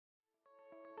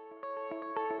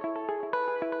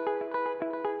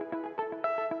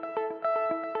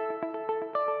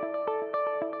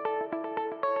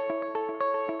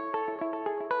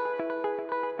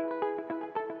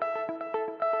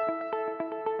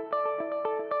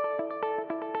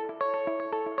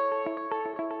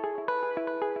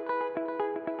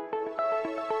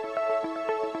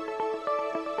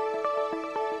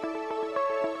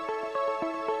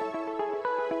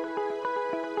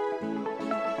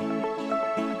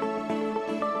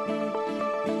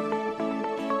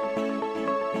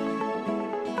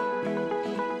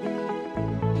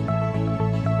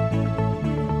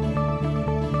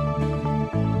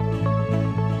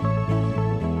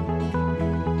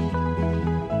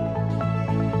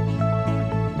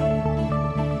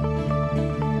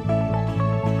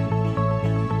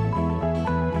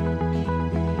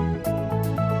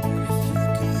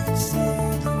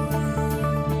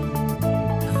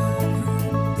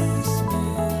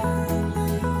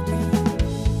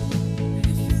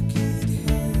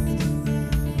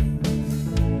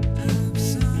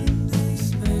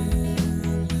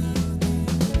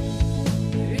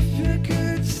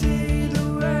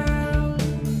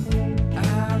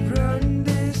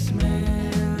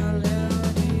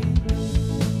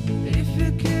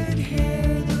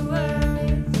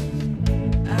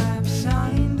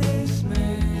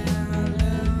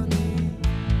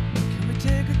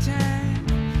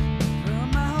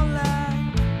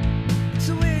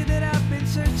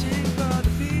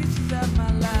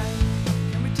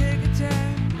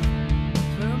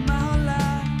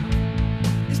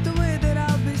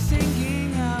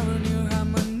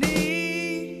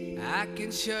I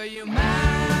can show you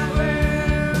my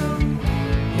world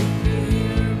if you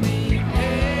hear me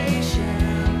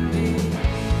patiently.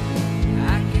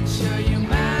 I can show you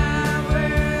my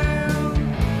world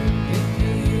if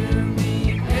you hear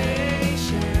me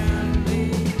patiently.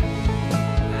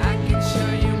 I can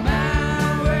show you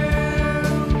my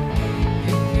world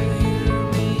if you hear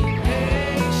me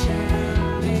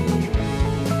patiently.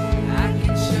 I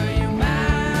can show you my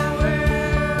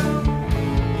world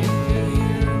if you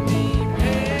hear me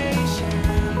patiently.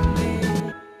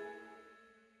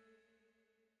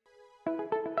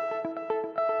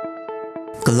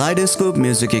 Kaleidoscope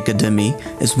Music Academy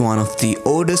is one of the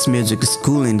oldest music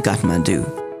schools in Kathmandu.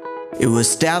 It was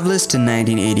established in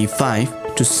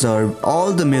 1985 to serve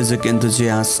all the music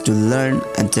enthusiasts to learn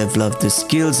and develop their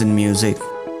skills in music.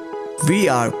 We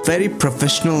are very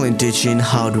professional in teaching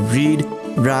how to read,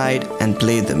 write and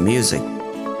play the music.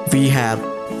 We have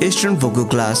Eastern vocal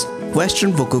class,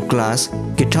 Western vocal class,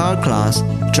 guitar class,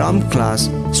 drum class,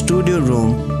 studio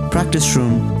room, practice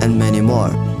room and many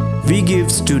more. We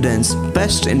give students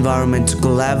best environment to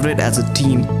collaborate as a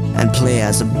team and play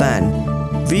as a band.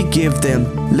 We give them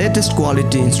latest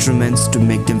quality instruments to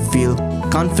make them feel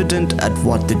confident at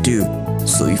what they do.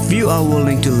 So if you are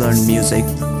willing to learn music,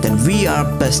 then we are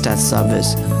best at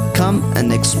service. Come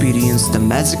and experience the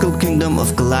magical kingdom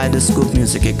of Kaleidoscope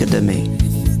Music Academy.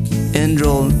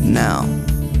 Enroll now.